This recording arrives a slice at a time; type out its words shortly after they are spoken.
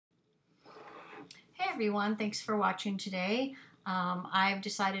everyone, thanks for watching today. I've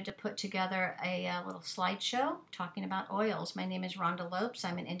decided to put together a little slideshow talking about oils. My name is Rhonda Lopes.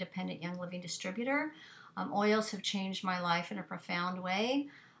 I'm an independent Young Living distributor. Oils have changed my life in a profound way.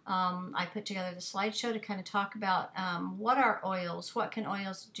 I put together the slideshow to kind of talk about what are oils, what can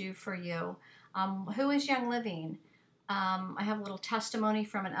oils do for you, who is Young Living. I have a little testimony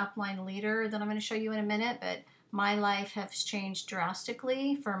from an upline leader that I'm going to show you in a minute, but my life has changed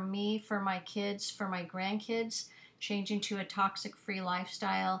drastically for me, for my kids, for my grandkids, changing to a toxic-free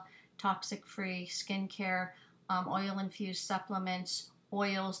lifestyle, toxic-free skincare, oil-infused supplements,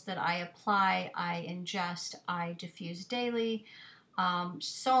 oils that I apply, I ingest, I diffuse daily.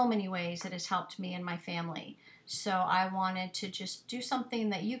 So many ways it has helped me and my family. So I wanted to just do something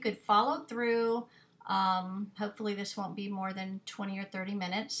that you could follow through. Hopefully this won't be more than 20 or 30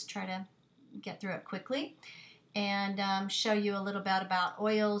 minutes. Try to get through it quickly and show you a little bit about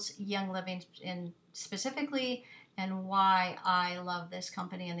oils, Young Living in specifically, and why I love this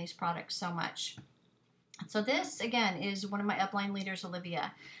company and these products so much. So this, again, is one of my upline leaders,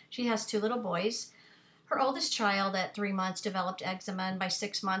 Olivia. She has 2 little boys. Her oldest child at 3 months developed eczema, and by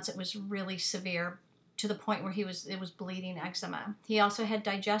 6 months it was really severe, to the point where it was bleeding eczema. He also had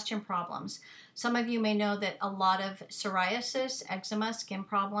digestion problems. Some of you may know that a lot of psoriasis, eczema, skin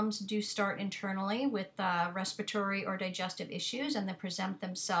problems do start internally with respiratory or digestive issues, and then present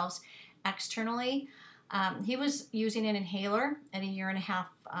themselves externally. He was using an inhaler at 1.5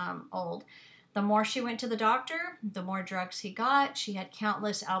 years old. The more she went to the doctor, the more drugs he got. She had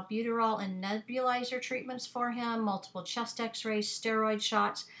countless albuterol and nebulizer treatments for him, multiple chest x-rays, steroid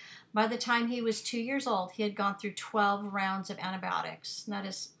shots. By the time he was 2 years old, he had gone through 12 rounds of antibiotics. That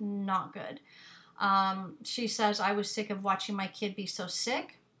is not good. She says, I was sick of watching my kid be so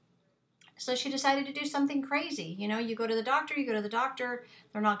sick. So she decided to do something crazy. You know, you go to the doctor,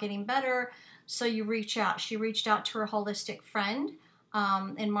 they're not getting better. So you reach out. She reached out to her holistic friend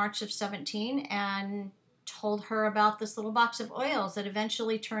in March of 17 and told her about this little box of oils that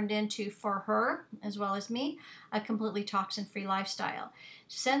eventually turned into, for her as well as me, a completely toxin-free lifestyle.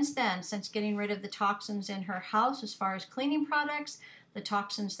 Since then, since getting rid of the toxins in her house as far as cleaning products, the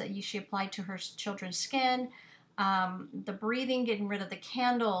toxins that she applied to her children's skin, the breathing, getting rid of the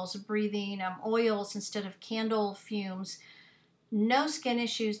candles, breathing oils instead of candle fumes, no skin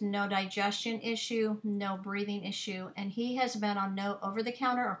issues, no digestion issue, no breathing issue, and he has been on no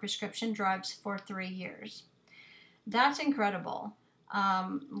over-the-counter or prescription drugs for 3 years. That's incredible.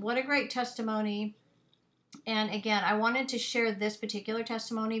 What a great testimony. And again, I wanted to share this particular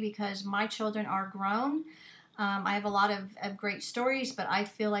testimony because my children are grown. I have a lot of great stories, but I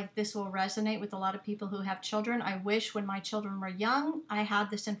feel like this will resonate with a lot of people who have children. I wish when my children were young, I had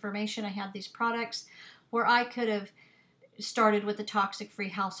this information, I had these products where I could have started with a toxic-free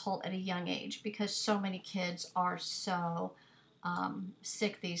household at a young age, because so many kids are so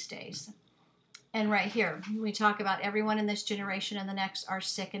sick these days. And right here, we talk about everyone in this generation and the next are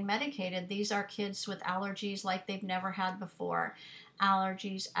sick and medicated. These are kids with allergies like they've never had before.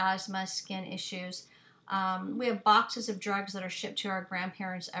 Allergies, asthma, skin issues. We have boxes of drugs that are shipped to our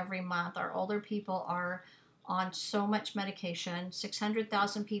grandparents every month. Our older people are on so much medication.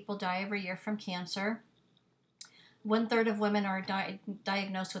 600,000 people die every year from cancer. 1/3 of women are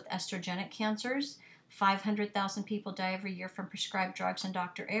diagnosed with estrogenic cancers. 500,000 people die every year from prescribed drugs and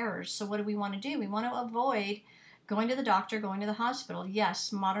doctor errors. So what do we want to do? We want to avoid going to the doctor, going to the hospital.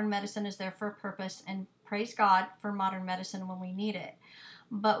 Yes, modern medicine is there for a purpose, and praise God for modern medicine when we need it.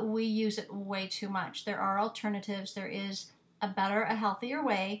 But we use it way too much. There are alternatives. There is a better, a healthier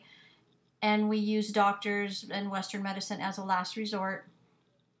way, and we use doctors and Western medicine as a last resort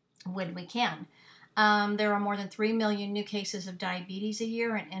when we can. There are more than 3 million new cases of diabetes a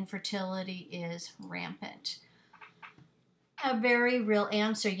year, and infertility is rampant. A very real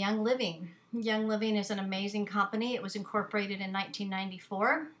answer, Young Living. Young Living is an amazing company. It was incorporated in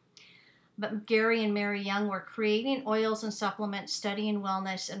 1994. But Gary and Mary Young were creating oils and supplements, studying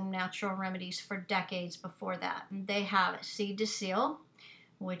wellness and natural remedies for decades before that. They have Seed to Seal,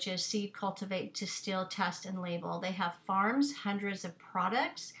 which is seed, cultivate, distill, test, and label. They have farms, hundreds of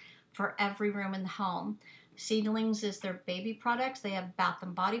products for every room in the home. Seedlings is their baby products. They have bath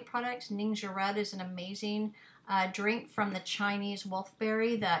and body products. Ningxia Red is an amazing drink from the Chinese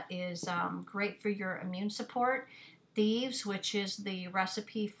wolfberry that is great for your immune support. Thieves, which is the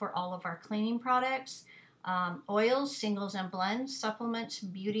recipe for all of our cleaning products. Oils, singles and blends, supplements,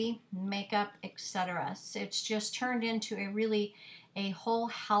 beauty, makeup, etc. So it's just turned into a whole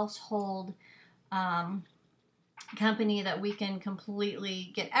household company that we can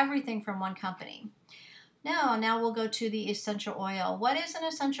completely get everything from one company. Now we'll go to the essential oil. What is an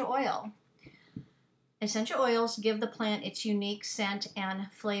essential oil? Essential oils give the plant its unique scent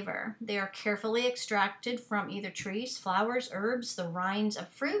and flavor. They are carefully extracted from either trees, flowers, herbs, the rinds of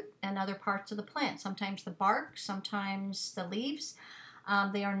fruit, and other parts of the plant, sometimes the bark, sometimes the leaves.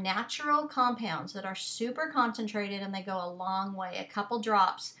 They are natural compounds that are super concentrated, and they go a long way. A couple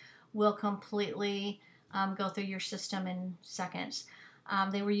drops will completely go through your system in seconds.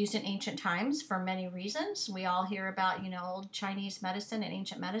 They were used in ancient times for many reasons. We all hear about, old Chinese medicine and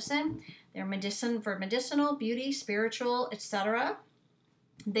ancient medicine. They're medicine for medicinal, beauty, spiritual, etc.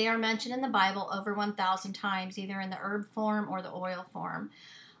 They are mentioned in the Bible over 1,000 times, either in the herb form or the oil form.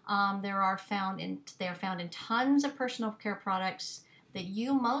 They are found in tons of personal care products that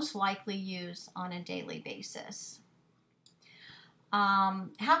you most likely use on a daily basis.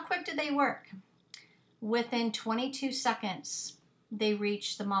 How quick do they work? Within 22 seconds, they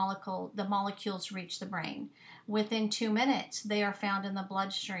reach the molecules reach the brain. Within 2 minutes, they are found in the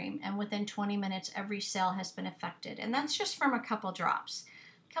bloodstream, and within 20 minutes, every cell has been affected. And that's just from a couple drops.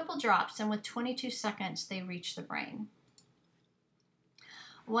 And with 22 seconds, they reach the brain.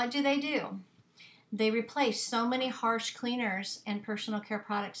 What do? They replace so many harsh cleaners and personal care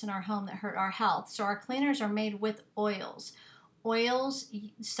products in our home that hurt our health. So our cleaners are made with oils. Oils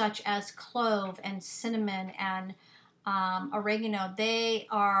such as clove and cinnamon and oregano, they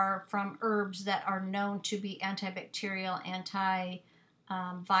are from herbs that are known to be antibacterial,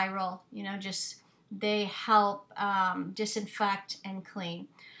 antiviral, they help disinfect and clean.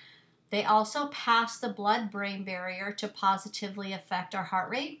 They also pass the blood-brain barrier to positively affect our heart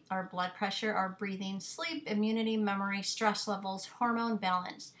rate, our blood pressure, our breathing, sleep, immunity, memory, stress levels, hormone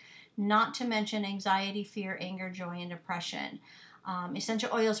balance, not to mention anxiety, fear, anger, joy, and depression.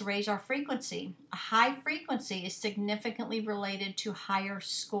 Essential oils raise our frequency. A high frequency is significantly related to higher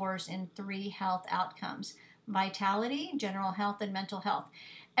scores in 3 health outcomes: vitality, general health, and mental health.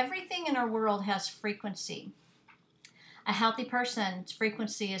 Everything in our world has frequency. A healthy person's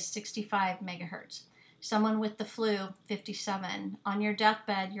frequency is 65 megahertz. Someone with the flu, 57. On your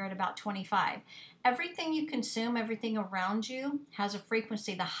deathbed, you're at about 25. Everything you consume, everything around you has a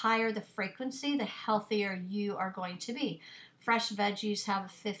frequency. The higher the frequency, the healthier you are going to be. Fresh veggies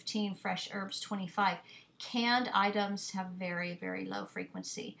have 15, fresh herbs 25. Canned items have very, very low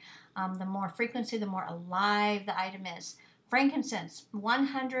frequency. The more frequency, the more alive the item is. Frankincense,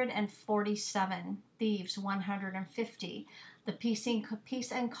 147. Thieves, 150. The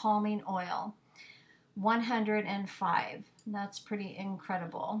peace and calming oil, 105. That's pretty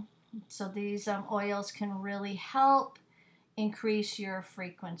incredible. So these oils can really help increase your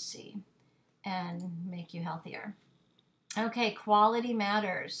frequency and make you healthier. Okay, quality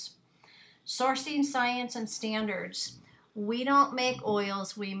matters. Sourcing science and standards. We don't make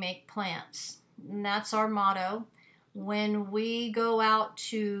oils, we make plants. And that's our motto. When we go out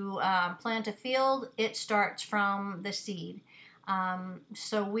to plant a field, it starts from the seed.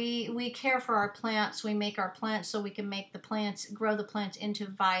 So we care for our plants. We make our plants so we can make the plants, grow the plants into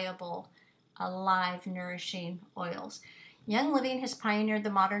viable, alive, nourishing oils. Young Living has pioneered the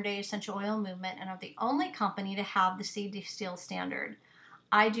modern day essential oil movement and are the only company to have the seed to steel standard.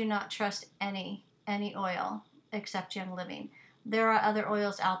 I do not trust any oil except Young Living. There are other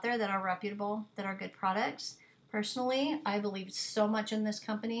oils out there that are reputable, that are good products. Personally, I believe so much in this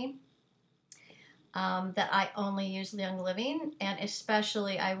company that I only use Young Living, and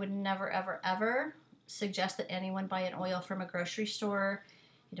especially I would never, ever, ever suggest that anyone buy an oil from a grocery store,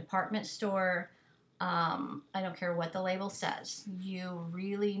 a department store. I don't care what the label says. You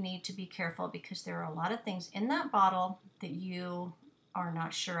really need to be careful because there are a lot of things in that bottle that you are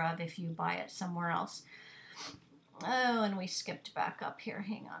not sure of if you buy it somewhere else. Oh, and we skipped back up here.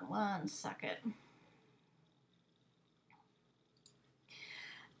 Hang on one second.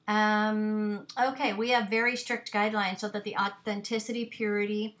 Okay, we have very strict guidelines so that the authenticity,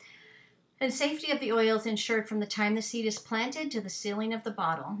 purity, and safety of the oil is ensured from the time the seed is planted to the sealing of the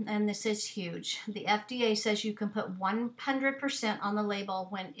bottle. And this is huge. The FDA says you can put 100% on the label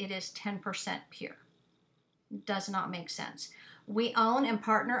when it is 10% pure. Does not make sense. We own and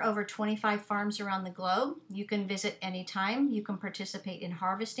partner over 25 farms around the globe. You can visit anytime. You can participate in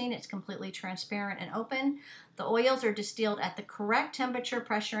harvesting. It's completely transparent and open. The oils are distilled at the correct temperature,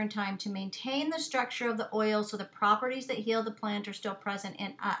 pressure, and time to maintain the structure of the oil so the properties that heal the plant are still present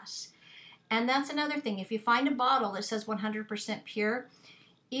in us. And that's another thing. If you find a bottle that says 100% pure,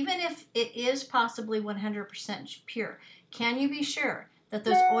 even if it is possibly 100% pure, can you be sure that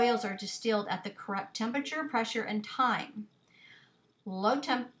those oils are distilled at the correct temperature, pressure, and time?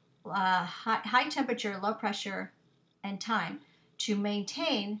 High temperature, low pressure, and time to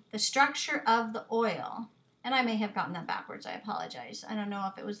maintain the structure of the oil And I may have gotten that backwards. I apologize. I don't know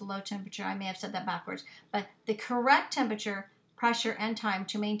if it was low temperature. I may have said that backwards. But the correct temperature, pressure, and time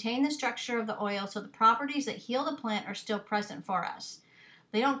to maintain the structure of the oil so the properties that heal the plant are still present for us.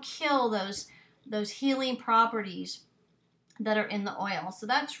 They don't kill those healing properties that are in the oil. So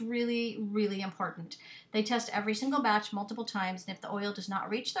that's really, really important. They test every single batch multiple times, and if the oil does not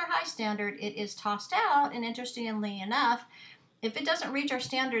reach their high standard, it is tossed out. And interestingly enough, if it doesn't reach our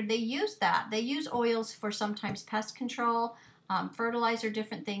standard, they use that. They use oils for sometimes pest control, fertilizer,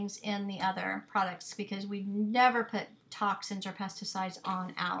 different things in the other products, because we never put toxins or pesticides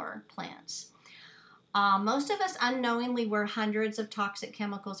on our plants. Most of us unknowingly wear hundreds of toxic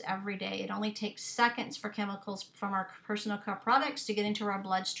chemicals every day. It only takes seconds for chemicals from our personal care products to get into our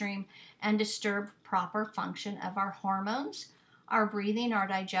bloodstream and disturb proper function of our hormones, our breathing, our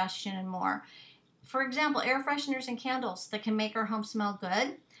digestion, and more. For example, air fresheners and candles that can make our home smell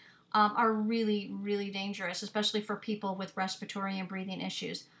good are really, really dangerous, especially for people with respiratory and breathing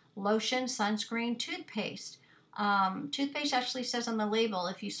issues. Lotion, sunscreen, toothpaste. Toothpaste actually says on the label,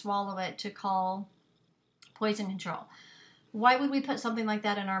 if you swallow it, to call poison control. Why would we put something like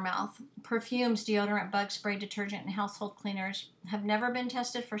that in our mouth? Perfumes, deodorant, bug spray, detergent, and household cleaners have never been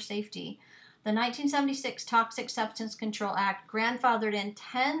tested for safety. The 1976 Toxic Substance Control Act grandfathered in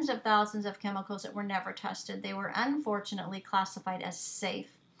tens of thousands of chemicals that were never tested. They were unfortunately classified as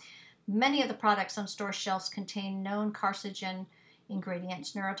safe. Many of the products on store shelves contain known carcinogen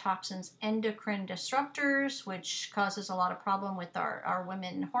ingredients, neurotoxins, endocrine disruptors, which causes a lot of problem with our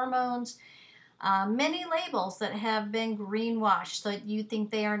women hormones. Many labels that have been greenwashed so that you think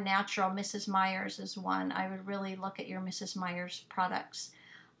they are natural. Mrs. Meyer's is one. I would really look at your Mrs. Meyer's products.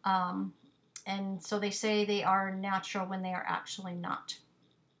 And so they say they are natural when they are actually not.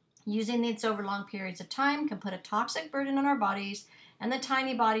 Using these over long periods of time can put a toxic burden on our bodies and the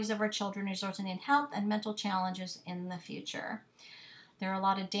tiny bodies of our children, resulting in health and mental challenges in the future. There are a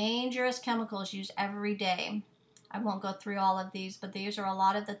lot of dangerous chemicals used every day. I won't go through all of these, but these are a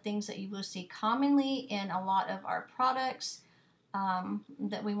lot of the things that you will see commonly in a lot of our products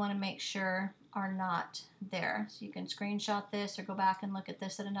that we want to make sure are not there. So you can screenshot this or go back and look at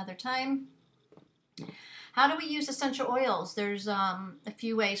this at another time. How do we use essential oils? There's a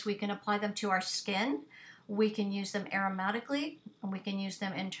few ways we can apply them to our skin. We can use them aromatically, and we can use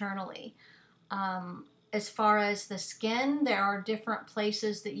them internally. As far as the skin, there are different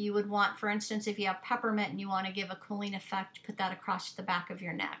places that you would want. For instance, if you have peppermint and you want to give a cooling effect, put that across the back of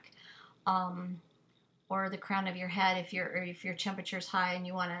your neck, or the crown of your head if your temperature is high and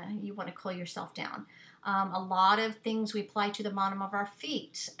you want to cool yourself down. A lot of things we apply to the bottom of our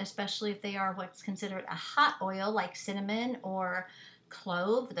feet, especially if they are what's considered a hot oil, like cinnamon or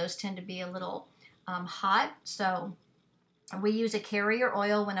clove. Those tend to be a little hot, so we use a carrier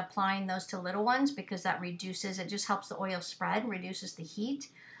oil when applying those to little ones because that reduces, it just helps the oil spread, reduces the heat.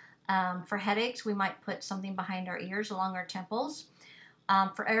 For headaches, we might put something behind our ears along our temples.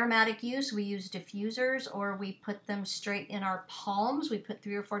 For aromatic use, we use diffusers, or we put them straight in our palms. We put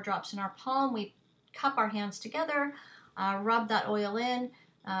 3 or 4 drops in our palm. We cup our hands together, rub that oil in,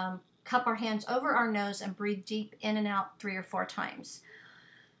 cup our hands over our nose, and breathe deep in and out 3 or 4 times.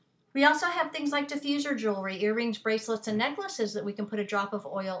 We also have things like diffuser jewelry, earrings, bracelets, and necklaces that we can put a drop of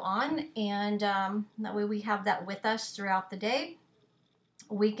oil on, and that way we have that with us throughout the day.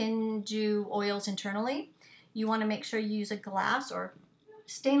 We can do oils internally. You want to make sure you use a glass or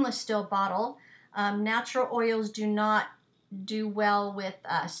stainless steel bottle. Natural oils do not do well with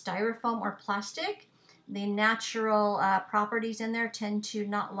styrofoam or plastic. The natural properties in there tend to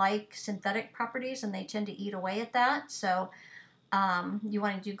not like synthetic properties, and they tend to eat away at that. So you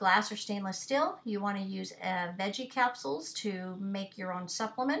want to do glass or stainless steel. You want to use veggie capsules to make your own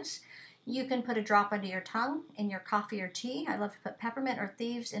supplements. You can put a drop under your tongue in your coffee or tea. I love to put peppermint or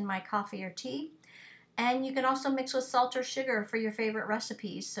thieves in my coffee or tea. And you can also mix with salt or sugar for your favorite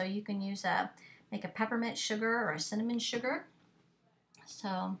recipes. So you can use make a peppermint sugar or a cinnamon sugar.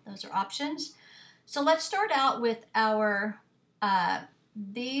 So those are options. So let's start out with our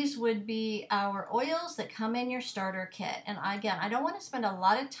these would be our oils that come in your starter kit. And again, I don't want to spend a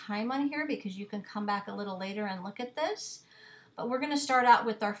lot of time on here because you can come back a little later and look at this. But we're going to start out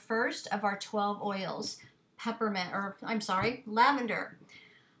with our first of our 12 oils, lavender.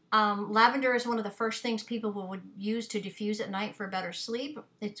 Lavender is one of the first things people would use to diffuse at night for better sleep.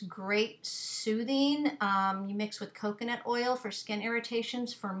 It's great soothing. You mix with coconut oil for skin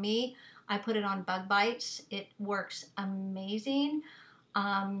irritations. For me, I put it on bug bites. It works amazing.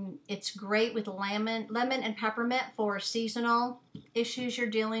 It's great with lemon and peppermint for seasonal issues you're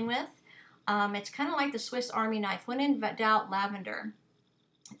dealing with. It's kind of like the Swiss Army knife. When in doubt, lavender.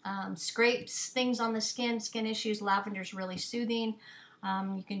 Scrapes things on the skin issues. Lavender is really soothing.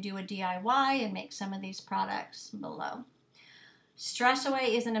 You can do a DIY and make some of these products below. Stress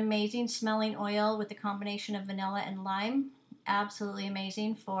Away is an amazing smelling oil with a combination of vanilla and lime. Absolutely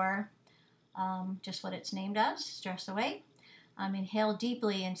amazing for just what it's named as, Stress Away. Inhale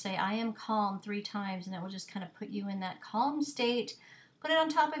deeply and say, I am calm 3 times, and it will just kind of put you in that calm state. Put it on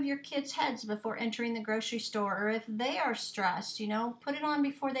top of your kids' heads before entering the grocery store, or if they are stressed, put it on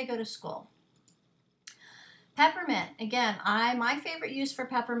before they go to school. Peppermint, again, my favorite use for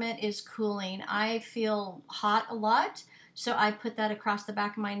peppermint is cooling. I feel hot a lot, so I put that across the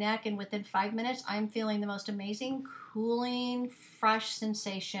back of my neck, and within 5 minutes, I'm feeling the most amazing cooling, fresh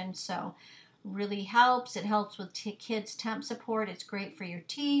sensation. So really helps. It helps with kids' temp support. It's great for your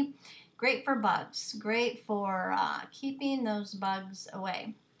tea. Great for bugs. Great for keeping those bugs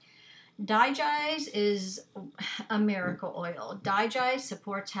away. Digize is a miracle oil. Digize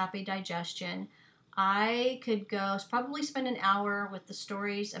supports happy digestion. I could probably spend an hour with the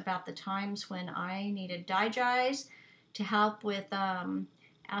stories about the times when I needed Digize to help with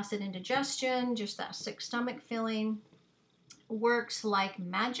acid indigestion, just that sick stomach feeling. Works like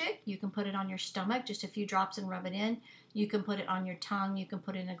magic. You can put it on your stomach, just a few drops and rub it in. You can put it on your tongue. You can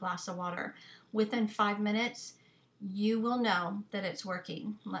put it in a glass of water. Within 5 minutes, you will know that it's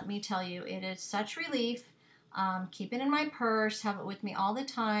working. Let me tell you, it is such relief. Keep it in my purse. Have it with me all the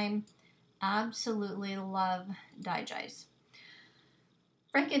time. Absolutely love Digize.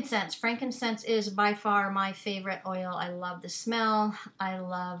 Frankincense. Frankincense is by far my favorite oil. I love the smell. I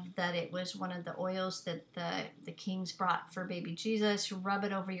love that it was one of the oils that the kings brought for baby Jesus. Rub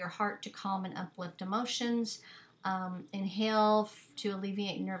it over your heart to calm and uplift emotions. Inhale to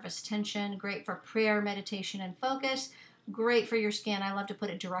alleviate nervous tension. Great for prayer, meditation, and focus. Great for your skin. I love to put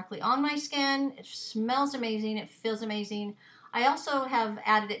it directly on my skin. It smells amazing. It feels amazing. I also have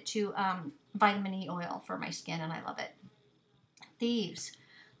added it to vitamin E oil for my skin, and I love it. Thieves.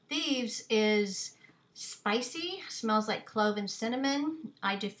 Thieves is spicy, smells like clove and cinnamon.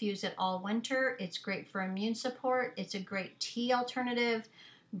 I diffuse it all winter. It's great for immune support. It's a great tea alternative.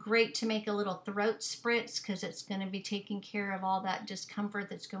 Great to make a little throat spritz because it's going to be taking care of all that discomfort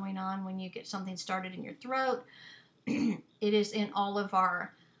that's going on when you get something started in your throat. It is in all of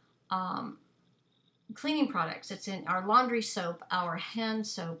our cleaning products. It's in our laundry soap, our hand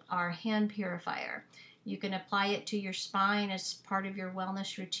soap, our hand purifier. You can apply it to your spine as part of your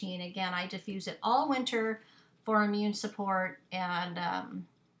wellness routine. Again, I diffuse it all winter for immune support, and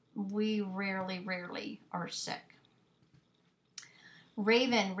we rarely are sick.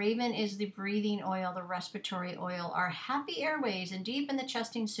 Raven. Raven is the breathing oil, the respiratory oil, our happy airways, and deep in the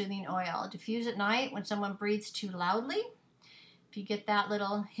chesting soothing oil. Diffuse at night when someone breathes too loudly. If you get that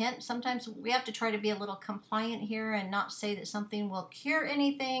little hint, sometimes we have to try to be a little compliant here and not say that something will cure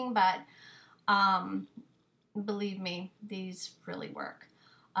anything, but believe me, these really work.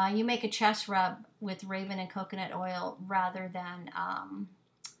 You make a chest rub with Raven and coconut oil rather than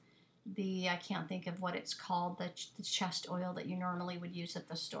I can't think of what it's called, the chest oil that you normally would use at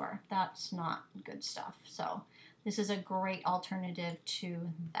the store. That's not good stuff. So this is a great alternative to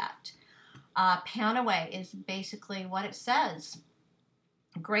that. Pound Away is basically what it says.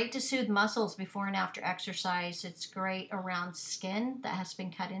 Great to soothe muscles before and after exercise. It's great around skin that has been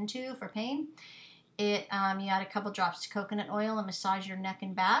cut into for pain. You add a couple drops of coconut oil and massage your neck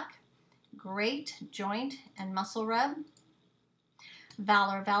and back. Great joint and muscle rub.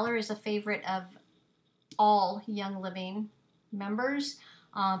 Valor. Valor is a favorite of all Young Living members.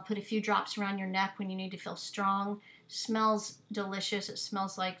 Put a few drops around your neck when you need to feel strong. Smells delicious. It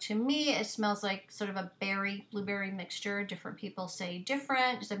smells like, to me, it smells like sort of a blueberry mixture. Different people say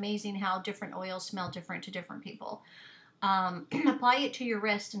different. It's amazing how different oils smell different to different people. Apply it to your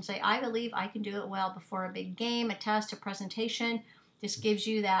wrist and say, I believe I can do it well before a big game, a test, a presentation. This gives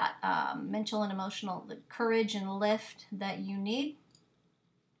you that mental and emotional courage and lift that you need.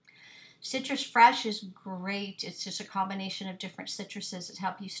 Citrus Fresh is great. It's just a combination of different citruses that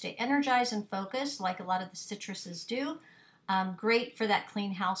help you stay energized and focused like a lot of the citruses do. Great for that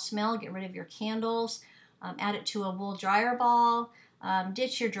clean house smell. Get rid of your candles. Add it to a wool dryer ball.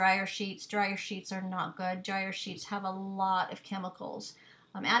 Ditch your dryer sheets. Dryer sheets are not good. Dryer sheets have a lot of chemicals.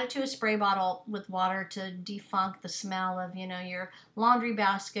 Add it to a spray bottle with water to defunk the smell of, your laundry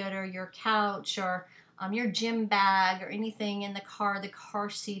basket or your couch or your gym bag or anything in the car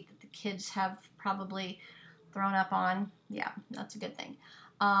seat that the kids have probably thrown up on. Yeah, that's a good thing.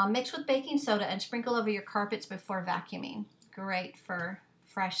 Mix with baking soda and sprinkle over your carpets before vacuuming. Great for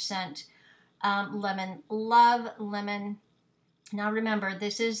fresh scent. Lemon. Love lemon. Now remember,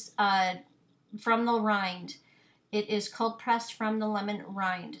 this is from the rind. It is cold pressed from the lemon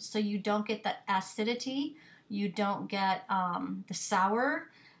rind, so you don't get that acidity, you don't get the sour,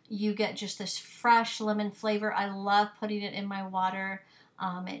 you get just this fresh lemon flavor. I love putting it in my water.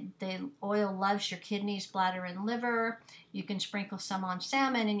 The oil loves your kidneys, bladder, and liver. You can sprinkle some on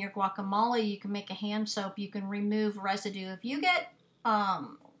salmon in your guacamole. You can make a hand soap. You can remove residue. If you get,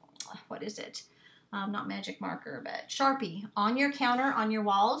 what is it? Not magic marker, but Sharpie on your counter, on your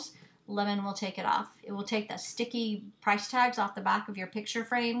walls, lemon will take it off. It will take the sticky price tags off the back of your picture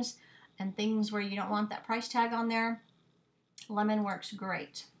frames and things where you don't want that price tag on there. Lemon works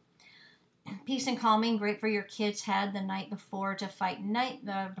great. Peace and calming, great for your kid's head the night before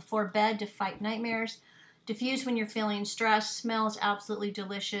before bed to fight nightmares. Diffuse when you're feeling stressed. Smells absolutely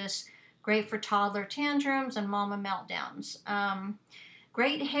delicious. Great for toddler tantrums and mama meltdowns.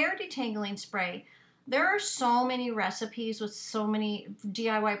 Great hair detangling spray. There are so many recipes with so many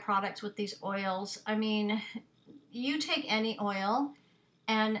DIY products with these oils. I mean, you take any oil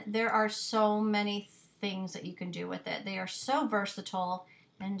and there are so many things that you can do with it. They are so versatile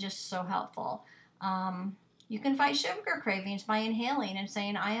and just so helpful. You can fight sugar cravings by inhaling and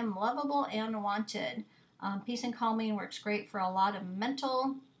saying, I am lovable and wanted. Peace and calming works great for a lot of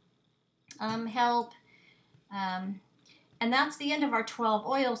mental help. And that's the end of our 12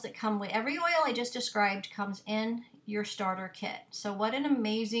 oils that come with every oil I just described comes in your starter kit. So what an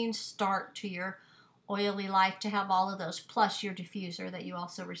amazing start to your oily life to have all of those, plus your diffuser that you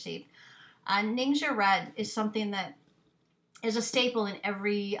also received. Ningxia Red is something that is a staple in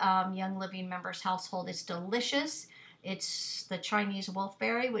every Young Living member's household. It's delicious. It's the Chinese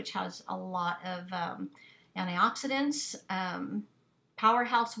wolfberry, which has a lot of antioxidants.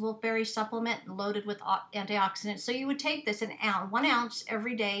 Powerhouse wolfberry supplement loaded with antioxidants. So you would take this 1 ounce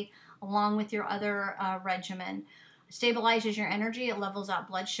every day along with your other regimen. It stabilizes your energy. It levels out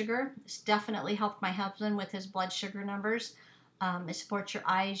blood sugar. It's definitely helped my husband with his blood sugar numbers. It supports your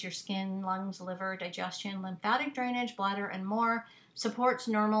eyes, your skin, lungs, liver, digestion, lymphatic drainage, bladder, and more. Supports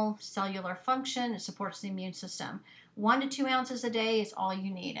normal cellular function. It supports the immune system. 1 to 2 ounces a day is all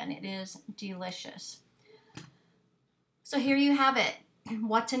you need, and it is delicious. So here you have it.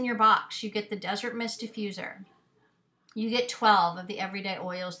 What's in your box? You get the Desert Mist Diffuser. You get 12 of the everyday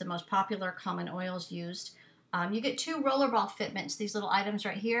oils, the most popular common oils used. You get 2 rollerball fitments, these little items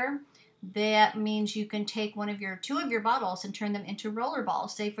right here. That means you can take 2 of your bottles and turn them into roller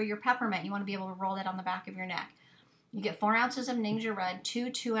balls. Say for your peppermint, you want to be able to roll that on the back of your neck. You get 4 ounces of Ningxia Red,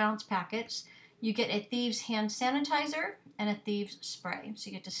 2 2-ounce packets. You get a Thieves hand sanitizer and a Thieves spray. So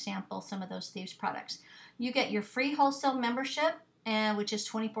you get to sample some of those Thieves products. You get your free wholesale membership, which is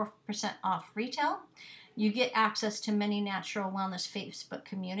 24% off retail. You get access to many natural wellness Facebook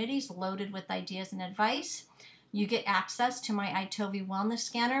communities loaded with ideas and advice. You get access to my iTovi Wellness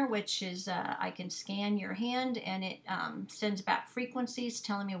Scanner, which is I can scan your hand and it sends back frequencies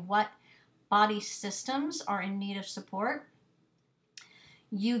telling me what body systems are in need of support.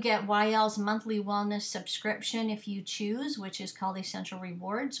 You get YL's monthly wellness subscription if you choose, which is called Essential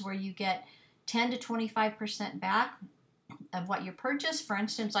Rewards, where you get 10 to 25% back of what you purchase. For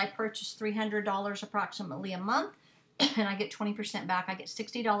instance, I purchase $300 approximately a month, and I get 20% back. I get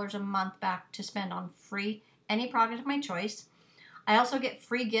 $60 a month back to spend on free any product of my choice. I also get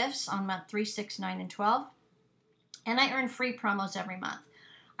free gifts on month 3, 6, 9, and 12, and I earn free promos every month.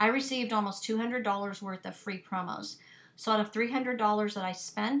 I received almost $200 worth of free promos. So out of $300 that I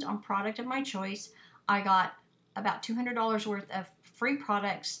spent on product of my choice, I got about $200 worth of free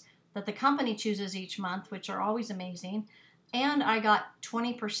products that the company chooses each month, which are always amazing. And I got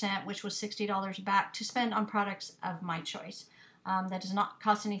 20%, which was $60 back to spend on products of my choice. That does not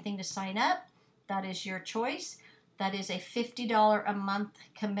cost anything to sign up. That is your choice. That is a $50 a month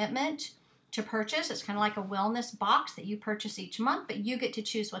commitment to purchase. It's kind of like a wellness box that you purchase each month, but you get to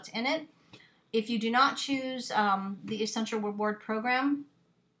choose what's in it. If you do not choose the Essential Reward Program,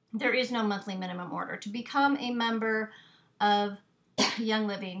 there is no monthly minimum order. To become a member of Young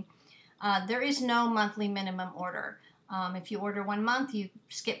Living, there is no monthly minimum order. If you order 1 month, you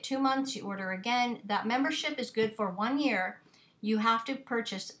skip 2 months, you order again. That membership is good for 1 year. You have to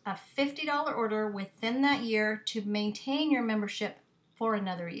purchase a $50 order within that year to maintain your membership for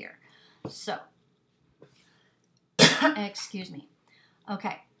another year. So, excuse me.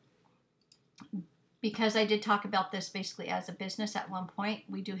 Okay. Because I did talk about this basically as a business at one point,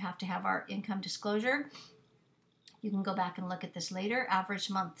 we do have to have our income disclosure. You can go back and look at this later. Average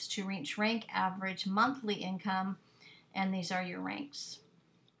months to reach rank, average monthly income, and these are your ranks.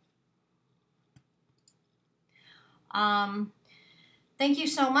 Thank you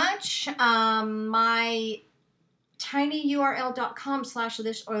so much. My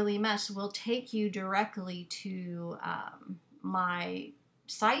tinyurl.com/thisoilymess will take you directly to my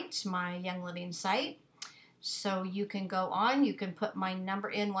site, my Young Living site. So you can go on, you can put my number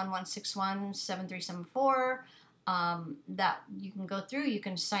in 1161-7374. That you can go through, you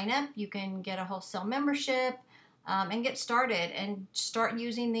can sign up, you can get a wholesale membership, and get started and start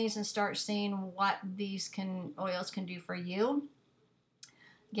using these and start seeing what these oils can do for you.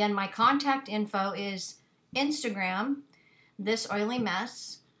 Again, my contact info is Instagram, This Oily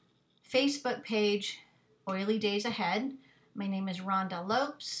Mess, Facebook page, Oily Days Ahead. My name is Rhonda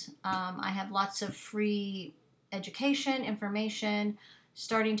Lopes. I have lots of free education, information,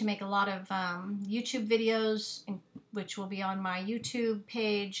 starting to make a lot of YouTube videos, which will be on my YouTube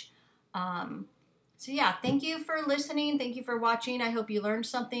page. So yeah, thank you for listening. Thank you for watching. I hope you learned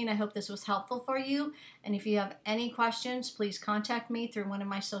something. I hope this was helpful for you. And if you have any questions, please contact me through one of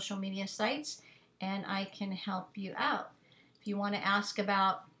my social media sites and I can help you out. If you want to ask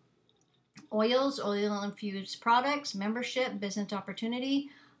about oils, oil-infused products, membership, business opportunity,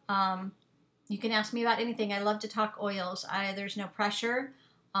 you can ask me about anything. I love to talk oils. There's no pressure.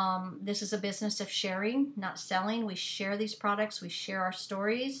 This is a business of sharing, not selling. We share these products. We share our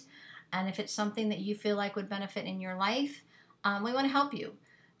stories. And if it's something that you feel like would benefit in your life, we want to help you.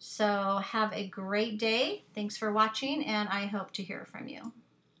 So have a great day. Thanks for watching, and I hope to hear from you.